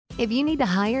If you need to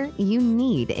hire, you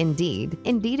need Indeed.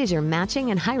 Indeed is your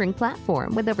matching and hiring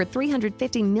platform with over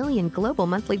 350 million global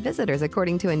monthly visitors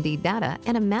according to Indeed data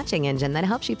and a matching engine that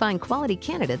helps you find quality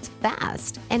candidates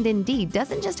fast. And Indeed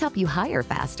doesn't just help you hire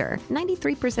faster.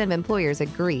 93% of employers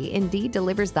agree Indeed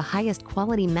delivers the highest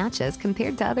quality matches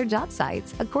compared to other job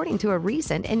sites, according to a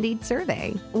recent Indeed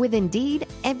survey. With Indeed,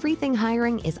 everything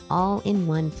hiring is all in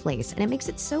one place, and it makes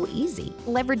it so easy.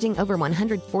 Leveraging over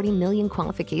 140 million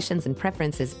qualifications and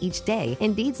preferences each day,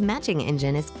 Indeed's matching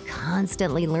engine is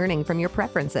constantly learning from your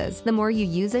preferences. The more you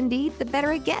use Indeed, the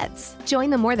better it gets. Join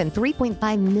the more than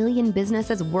 3.5 million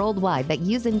businesses worldwide that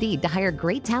use Indeed to hire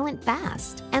great talent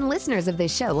fast. And listeners of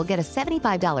this show will get a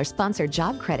 $75 sponsored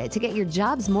job credit to get your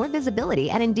jobs more visibility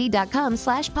at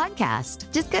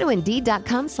Indeed.com/podcast. Just go to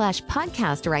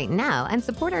Indeed.com/podcast right now and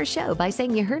support our show by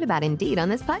saying you heard about Indeed on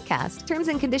this podcast. Terms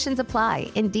and conditions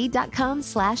apply.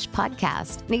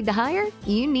 Indeed.com/podcast. Need to hire?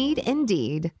 You need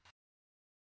Indeed.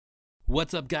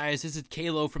 What's up, guys? This is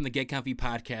Kalo from the Get Comfy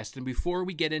Podcast, and before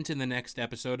we get into the next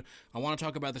episode, I want to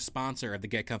talk about the sponsor of the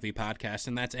Get Comfy Podcast,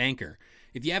 and that's Anchor.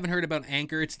 If you haven't heard about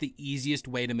Anchor, it's the easiest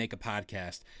way to make a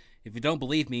podcast. If you don't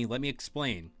believe me, let me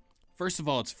explain. First of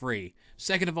all, it's free.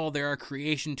 Second of all, there are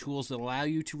creation tools that allow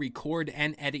you to record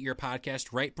and edit your podcast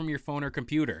right from your phone or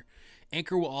computer.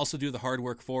 Anchor will also do the hard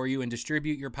work for you and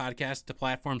distribute your podcast to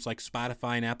platforms like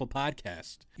Spotify and Apple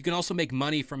Podcasts. You can also make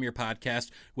money from your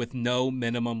podcast with no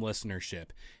minimum listenership.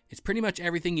 It's pretty much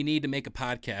everything you need to make a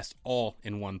podcast all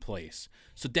in one place.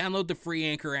 So download the free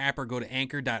Anchor app or go to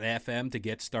anchor.fm to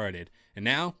get started. And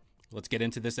now, let's get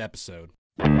into this episode.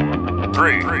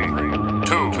 3,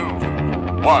 2,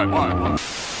 1.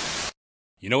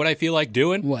 You know what I feel like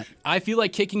doing? What? I feel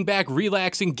like kicking back,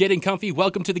 relaxing, getting comfy.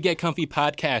 Welcome to the Get Comfy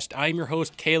Podcast. I'm your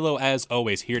host, Kalo, as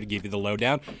always, here to give you the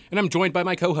lowdown, and I'm joined by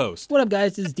my co-host. What up,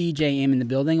 guys? This is DJ Aim in the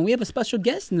building, and we have a special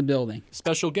guest in the building.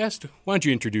 Special guest? Why don't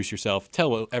you introduce yourself?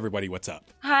 Tell everybody what's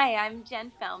up. Hi, I'm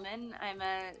Jen FELLMAN. I'm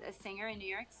a singer in New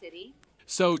York City.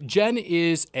 So Jen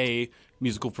is a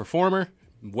musical performer,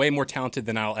 way more talented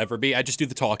than I'll ever be. I just do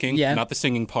the talking, not the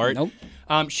singing part. Nope.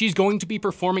 She's going to be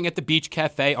performing at the Beach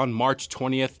Cafe on March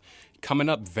 20th, coming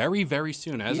up very, very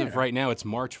soon. As of right now, it's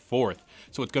March 4th.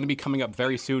 So it's going to be coming up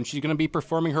very soon. She's going to be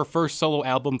performing her first solo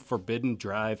album, Forbidden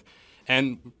Drive,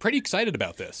 and pretty excited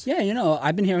about this. Yeah, you know,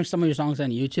 I've been hearing some of your songs on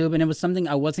YouTube, and it was something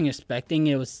I wasn't expecting.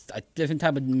 It was a different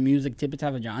type of music, different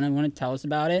type of genre. You want to tell us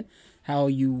about it? How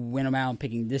you went around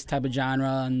picking this type of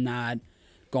genre and not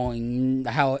going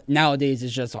how nowadays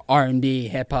it's just R&B,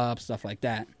 hip-hop, stuff like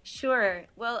that. Sure.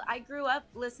 Well, I grew up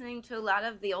listening to a lot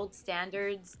of the old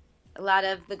standards, a lot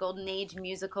of the Golden Age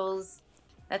musicals.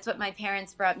 That's what my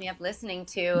parents brought me up listening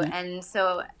to. Mm-hmm. And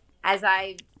so as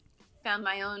I found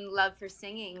my own love for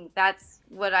singing, that's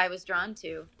what I was drawn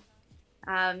to.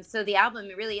 So the album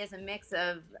really is a mix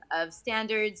of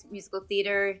standards, musical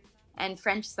theater, and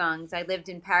French songs. I lived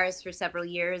in Paris for several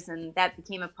years, and that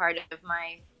became a part of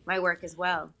my work as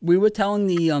well. We were telling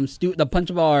the bunch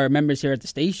of our members here at the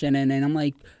station, and I'm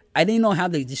like, I didn't know how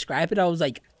to describe it. I was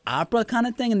like, opera kind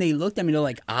of thing, and they looked at me, they're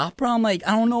like, opera? I'm like,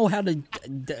 I don't know how to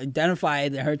identify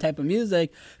her type of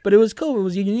music, but it was cool. It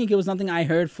was unique. It was something I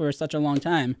heard for such a long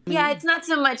time. Yeah, it's not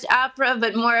so much opera,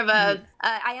 but more of a,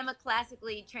 I am a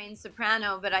classically trained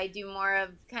soprano, but I do more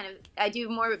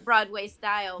Broadway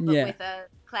style, but with a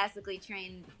classically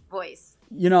trained voice.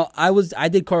 You know, I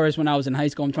did chorus when I was in high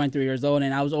school. I'm 23 years old,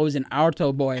 and I was always an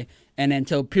alto boy. And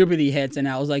until puberty hits, and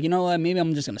I was like, you know what? Maybe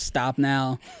I'm just gonna stop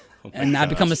now and not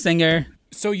become a singer.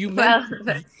 So you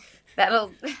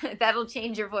that'll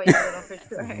change your voice a little for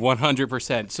sure.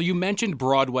 100%. So you mentioned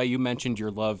Broadway. You mentioned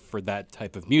your love for that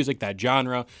type of music, that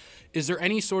genre. Is there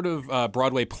any sort of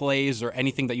Broadway plays or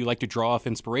anything that you like to draw off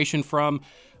inspiration from?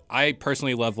 I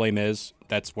personally love Les Mis.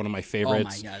 That's one of my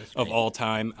favorites of all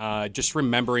time. Just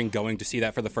remembering going to see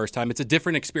that for the first time. It's a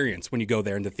different experience when you go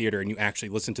there in the theater and you actually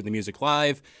listen to the music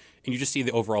live and you just see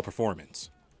the overall performance.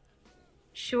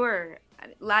 Sure.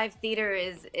 Live theater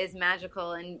is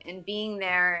magical, and being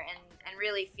there and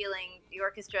really feeling the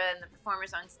orchestra and the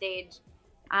performers on stage.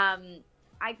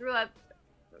 I grew up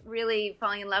really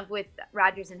falling in love with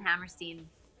Rodgers and Hammerstein.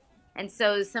 And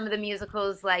so some of the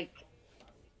musicals like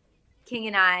King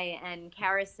and I and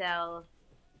Carousel,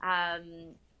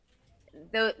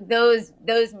 those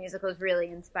musicals really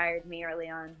inspired me early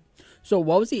on. So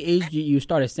what was the age you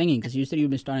started singing? Because you said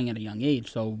you've been starting at a young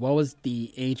age. So what was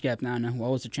the age gap now? And what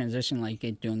was the transition like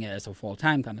doing it as a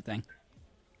full-time kind of thing?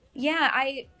 Yeah,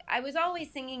 I was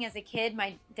always singing as a kid.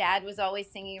 My dad was always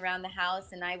singing around the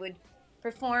house, and I would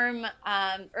perform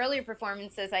earlier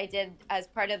performances I did as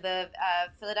part of the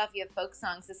Philadelphia Folk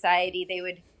Song Society. They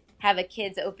would have a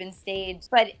kids open stage.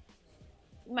 But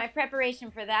my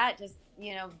preparation for that just,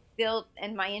 built,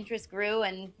 and my interest grew.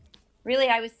 And really,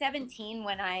 I was 17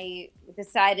 when I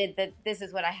decided that this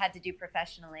is what I had to do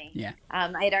professionally. Yeah.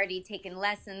 I had already taken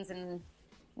lessons and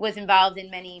was involved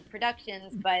in many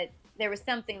productions, but there was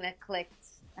something that clicked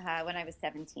when I was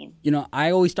 17. I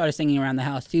always started singing around the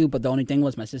house too, but the only thing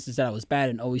was my sister said I was bad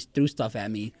and always threw stuff at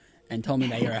me and told me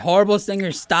that you're a horrible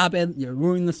singer. Stop it. You're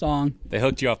ruining the song. They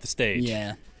hooked you off the stage.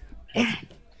 Yeah.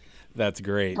 That's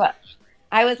great. Well,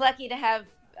 I was lucky to have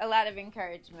a lot of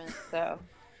encouragement, so.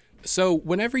 So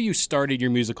whenever you started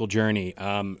your musical journey,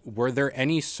 were there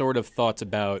any sort of thoughts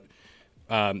about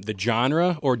the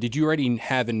genre, or did you already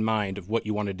have in mind of what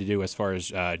you wanted to do as far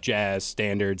as jazz,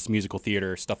 standards, musical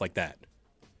theater, stuff like that?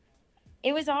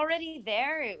 It was already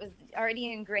there. It was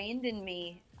already ingrained in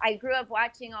me. I grew up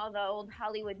watching all the old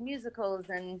Hollywood musicals,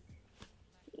 and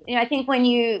I think when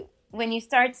you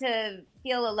start to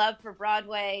feel a love for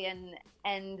Broadway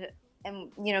and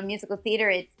musical theater,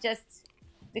 it just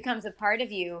becomes a part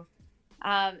of you.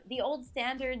 The old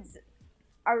standards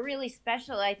are really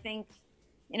special. I think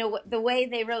the way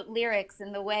they wrote lyrics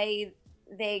and the way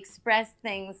they expressed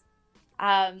things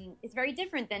is very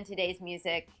different than today's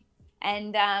music,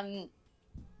 and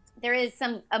there is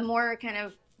a more kind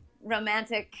of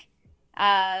romantic,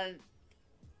 kind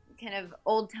of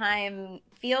old time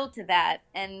feel to that,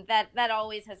 and that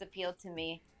always has appealed to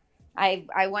me.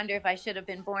 I wonder if I should have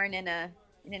been born in an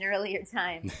earlier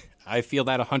time. I feel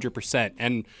that 100%.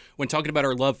 And when talking about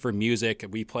our love for music,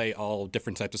 we play all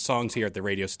different types of songs here at the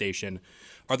radio station.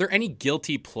 Are there any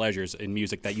guilty pleasures in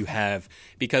music that you have?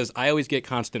 Because I always get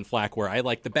constant flack where I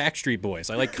like the Backstreet Boys.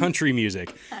 I like country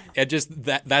music.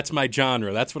 That's my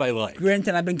genre. That's what I like.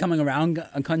 Granted, I've been coming around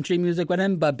country music with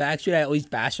him, but Backstreet, I always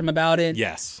bash him about it.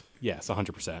 Yes,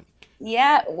 100%.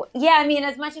 Yeah. I mean,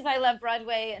 as much as I love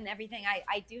Broadway and everything,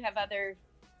 I do have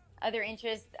other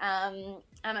interests.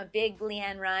 I'm a big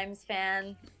LeAnn Rimes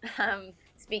fan.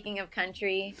 Speaking of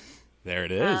country, there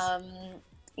it is.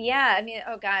 Yeah, I mean,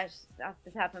 oh gosh, off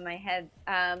the top of my head,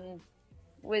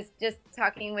 was just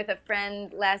talking with a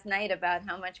friend last night about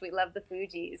how much we love the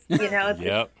Fugees.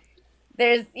 Yep.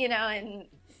 There's in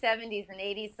 70s and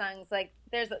 80s songs, like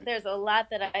there's a lot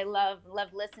that I love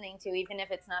listening to, even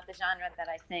if it's not the genre that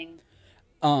I sing.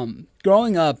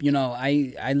 Growing up,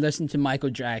 I listened to Michael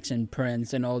Jackson,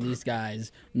 Prince, and all these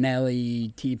guys,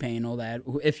 Nelly, T-Pain, all that.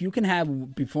 If you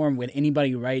can perform with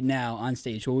anybody right now on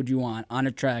stage, who would you want, on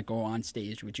a track or on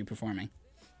stage, would you performing?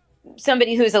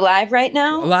 Somebody who's alive right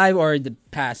now? Alive or the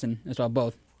passing as well,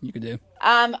 both you could do.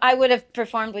 I would have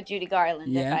performed with Judy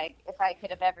Garland if I could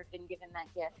have ever been given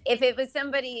that gift. If it was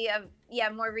somebody of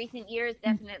more recent years,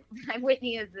 definitely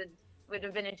Whitney would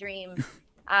have been a dream.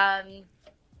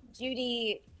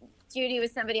 Judy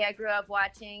was somebody I grew up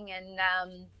watching, and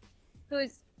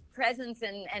whose presence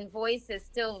and voice is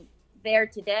still there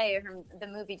today. The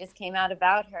movie just came out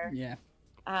about her. Yeah.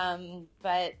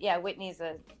 But yeah, Whitney's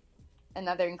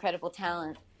another incredible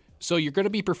talent. So you're going to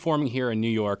be performing here in New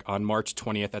York on March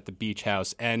 20th at the Beach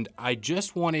House, and I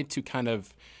just wanted to kind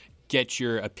of get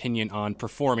your opinion on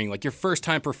performing, like your first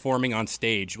time performing on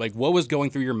stage. Like, what was going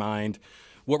through your mind?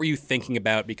 What were you thinking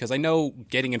about? Because I know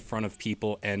getting in front of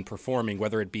people and performing,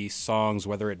 whether it be songs,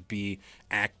 whether it be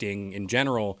acting in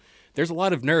general, there's a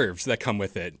lot of nerves that come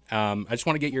with it. I just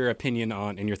want to get your opinion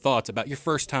on and your thoughts about your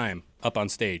first time up on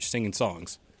stage singing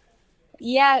songs.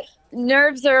 Yeah,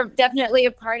 nerves are definitely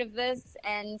a part of this,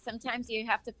 and sometimes you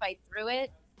have to fight through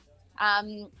it.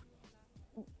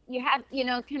 You have,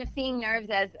 kind of seeing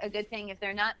nerves as a good thing. If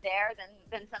they're not there,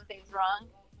 then something's wrong.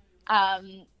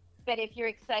 But if you're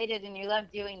excited and you love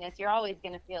doing this, you're always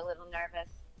going to feel a little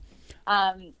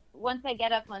nervous. Once I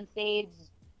get up on stage,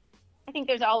 I think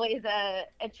there's always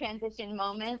a transition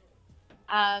moment.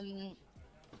 And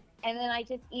then I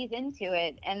just ease into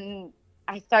it and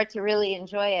I start to really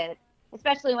enjoy it,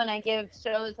 especially when I give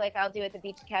shows like I'll do at the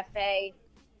Beach Cafe.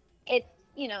 It's,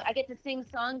 I get to sing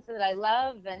songs that I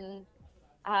love and,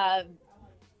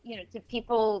 to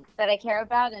people that I care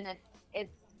about. And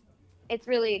it's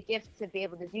really a gift to be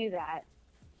able to do that.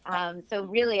 So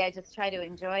really, I just try to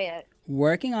enjoy it.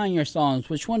 Working on your songs,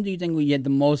 which one do you think you had the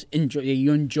most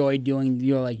you enjoyed doing?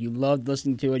 You loved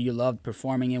listening to it, you loved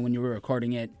performing it when you were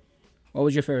recording it. What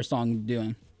was your favorite song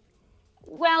doing?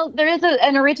 Well, there is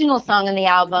an original song on the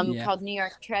album called New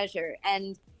York Treasure,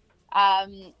 and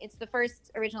it's the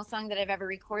first original song that I've ever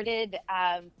recorded.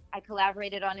 I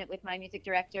collaborated on it with my music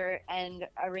director and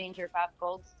arranger, Bob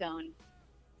Goldstone.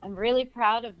 I'm really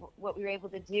proud of what we were able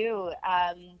to do.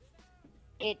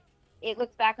 It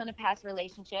looks back on a past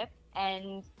relationship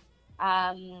and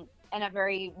a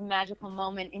very magical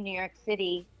moment in New York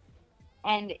City.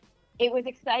 And it was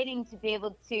exciting to be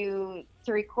able to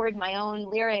record my own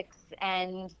lyrics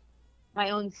and my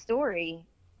own story.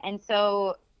 And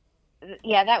so,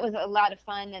 yeah, that was a lot of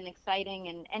fun and exciting.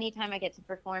 And anytime I get to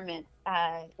perform it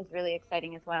is really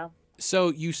exciting as well. So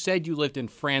you said you lived in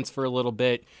France for a little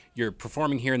bit. You're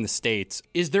performing here in the States.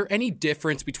 Is there any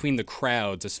difference between the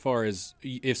crowds as far as,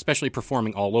 especially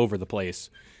performing all over the place?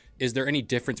 Is there any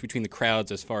difference between the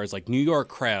crowds as far as like New York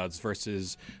crowds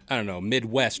versus, I don't know,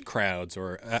 Midwest crowds,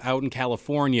 or out in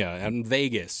California, out in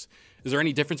Vegas? Is there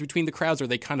any difference between the crowds, or are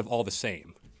they kind of all the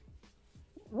same?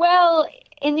 Well,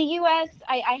 in the U.S.,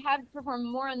 I have performed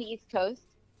more on the East Coast,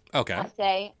 Okay. I'll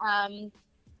say.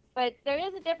 But there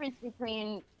is a difference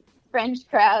between French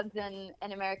crowds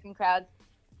and American crowds.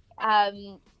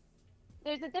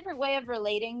 There's a different way of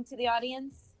relating to the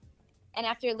audience. And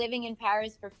after living in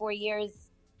Paris for 4 years,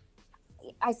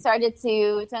 I started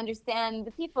to understand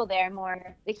the people there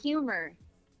more, the humor.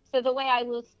 So the way I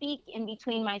will speak in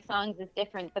between my songs is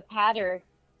different. The patter,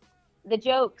 the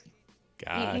jokes.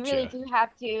 Gotcha. You really do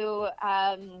have to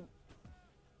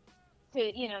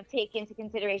take into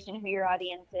consideration who your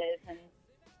audience is, and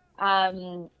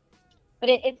but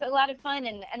it's a lot of fun,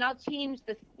 and I'll change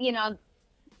the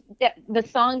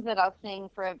songs that I'll sing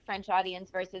for a French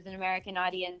audience versus an American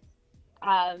audience,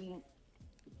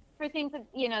 for things that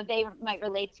they might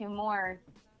relate to more,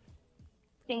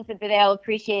 things that they'll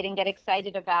appreciate and get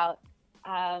excited about.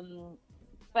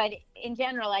 But in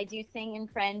general, I do sing in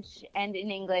French and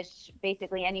in English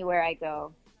basically anywhere I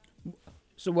go.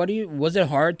 So was it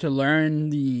hard to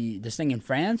learn the sing in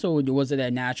France, or was it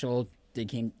a natural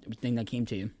thing that came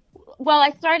to you? Well,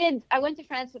 I went to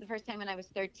France for the first time when I was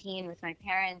 13 with my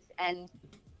parents, and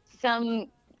some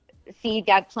seed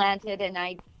got planted, and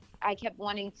I kept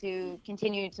wanting to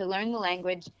continue to learn the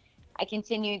language. I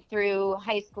continued through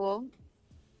high school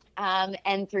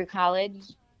and through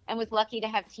college, and was lucky to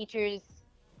have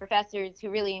professors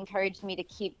who really encouraged me to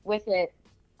keep with it.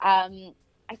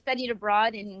 I studied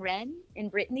abroad in Rennes, in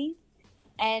Brittany,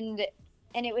 and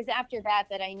it was after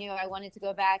that I knew I wanted to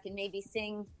go back and maybe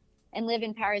sing and live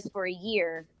in Paris for a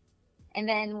year. And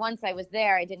then once I was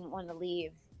there, I didn't want to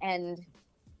leave. And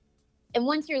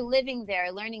once you're living there,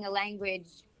 learning a language,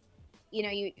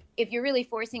 if you're really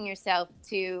forcing yourself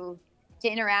to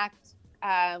interact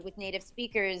with native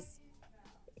speakers,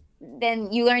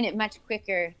 then you learn it much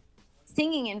quicker.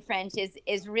 Singing in French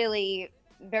is really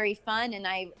very fun, and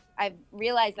I've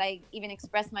realized I even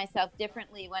express myself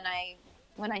differently when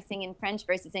I sing in French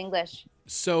versus English.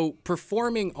 So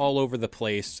performing all over the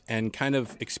place and kind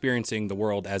of experiencing the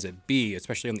world as it be,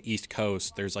 especially on the East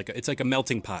Coast, it's like a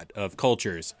melting pot of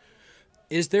cultures.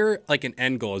 Is there like an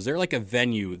end goal? Is there like a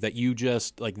venue that you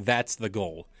just like, that's the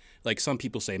goal? Like some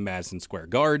people say Madison Square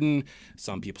Garden,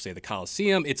 some people say the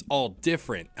Coliseum. It's all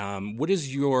different. What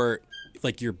is your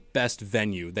best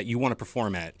venue that you want to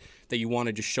perform at, that you want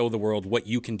to just show the world what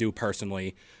you can do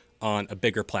personally on a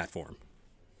bigger platform?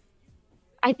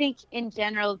 I think in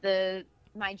general,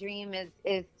 my dream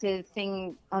is to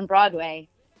sing on Broadway.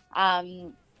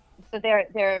 So there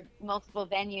are multiple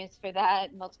venues for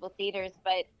that, multiple theaters,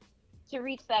 but to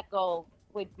reach that goal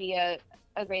would be a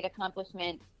great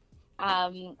accomplishment.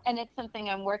 And it's something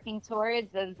I'm working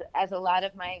towards, as a lot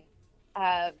of my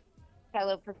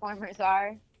fellow performers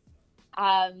are.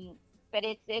 But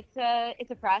it's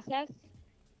a process,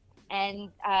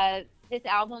 and this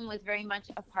album was very much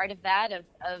a part of that,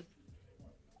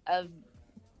 of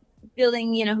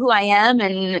building, who I am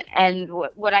and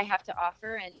what I have to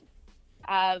offer.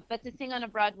 And but to sing on a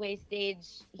Broadway stage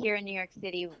here in New York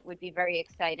City would be very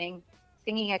exciting.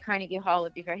 Singing at Carnegie Hall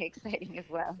would be very exciting as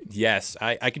well. Yes,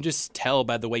 I can just tell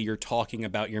by the way you're talking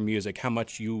about your music how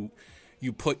much you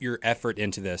put your effort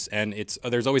into this. And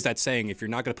there's always that saying, if you're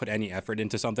not going to put any effort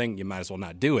into something, you might as well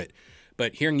not do it.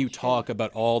 But hearing you talk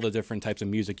about all the different types of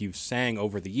music you've sang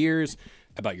over the years,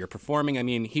 about your performing, I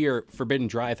mean, here, Forbidden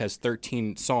Drive has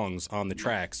 13 songs on the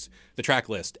track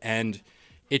list. And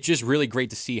it's just really great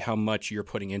to see how much you're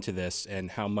putting into this and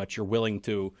how much you're willing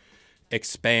to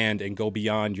expand and go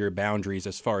beyond your boundaries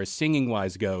as far as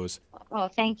singing-wise goes. Oh,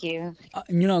 thank you.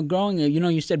 Growing,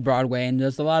 you said Broadway, and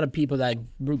there's a lot of people that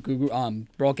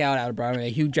broke out of Broadway.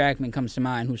 Hugh Jackman comes to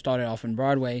mind, who started off in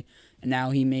Broadway, and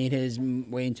now he made his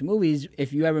way into movies.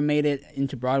 If you ever made it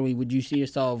into Broadway, would you see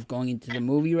yourself going into the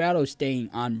movie route or staying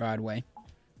on Broadway?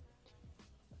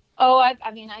 Oh,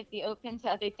 I'd be open to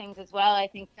other things as well. I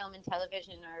think film and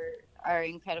television are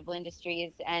incredible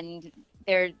industries, and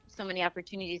there are so many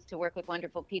opportunities to work with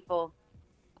wonderful people.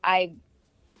 I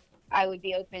would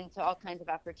be open to all kinds of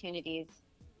opportunities.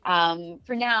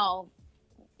 For now,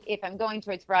 if I'm going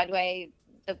towards Broadway,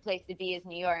 the place to be is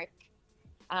New York.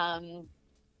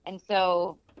 And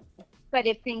so But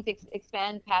if things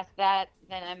expand past that,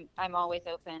 then I'm always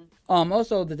open.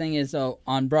 Also, the thing is, so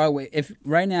on Broadway, if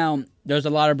right now there's a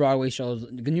lot of Broadway shows,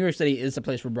 New York City is the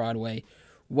place for Broadway.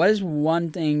 What is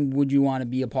one thing would you want to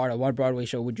be a part of? What Broadway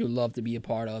show would you love to be a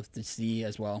part of to see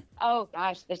as well? Oh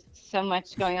gosh, there's so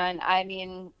much going on. I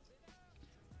mean,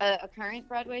 a current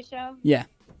Broadway show. Yeah.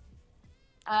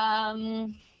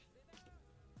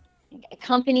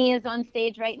 Company is on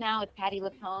stage right now with Patti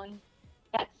LuPone.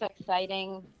 That's so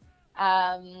exciting.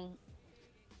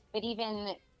 But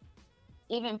even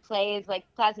plays like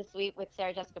Plaza Suite with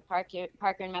Sarah Jessica Parker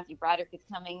and Matthew Broderick is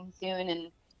coming soon,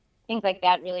 and things like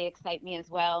that really excite me as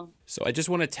well. So I just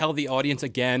want to tell the audience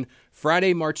again,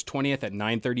 Friday, March 20th at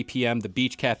 9:30 p.m., The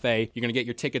Beach Cafe. You're going to get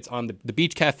your tickets on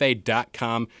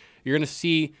thebeachcafe.com. You're going to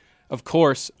see, of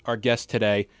course, our guest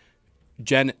today,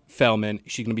 Jen FELLMAN.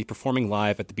 She's going to be performing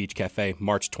live at The Beach Cafe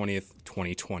March 20th,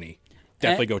 2020.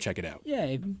 Definitely go check it out.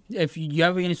 Yeah, if you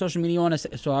have any social media you want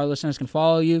to, so our listeners can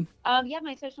follow you. Yeah,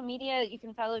 my social media, you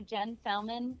can follow Jen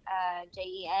FELLMAN,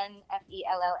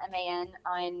 JenFellman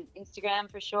on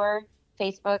Instagram for sure,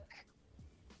 Facebook.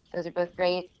 Those are both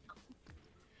great.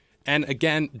 And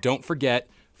again, don't forget,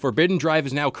 Forbidden Drive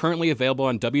is now currently available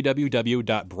on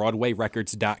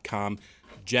www.broadwayrecords.com.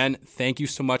 Jen, thank you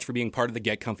so much for being part of the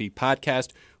Get Comfy podcast.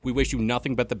 We wish you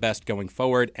nothing but the best going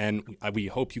forward, and we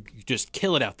hope you just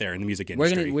kill it out there in the music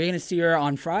industry. We're gonna see her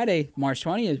on Friday, March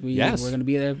 20th. We're gonna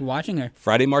be there watching her.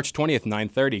 Friday, March 20th,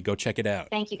 9:30. Go check it out.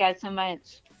 Thank you guys so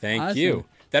much. Thank you.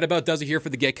 That about does it here for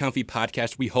the Get Comfy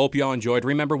podcast. We hope you all enjoyed.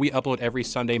 Remember, we upload every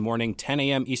Sunday morning, 10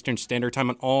 a.m. Eastern Standard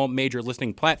Time on all major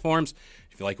listening platforms.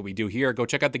 If you like what we do here, go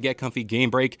check out the Get Comfy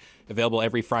Game Break, available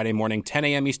every Friday morning, 10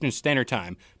 a.m. Eastern Standard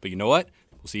Time. But you know what?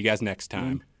 We'll see you guys next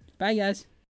time. Bye, guys.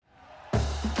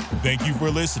 Thank you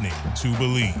for listening to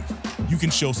Believe. You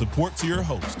can show support to your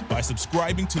host by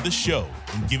subscribing to the show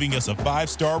and giving us a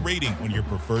 5-star rating on your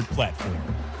preferred platform.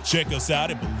 Check us out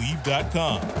at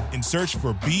Believe.com and search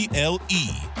for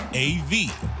BLEAV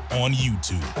on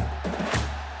YouTube.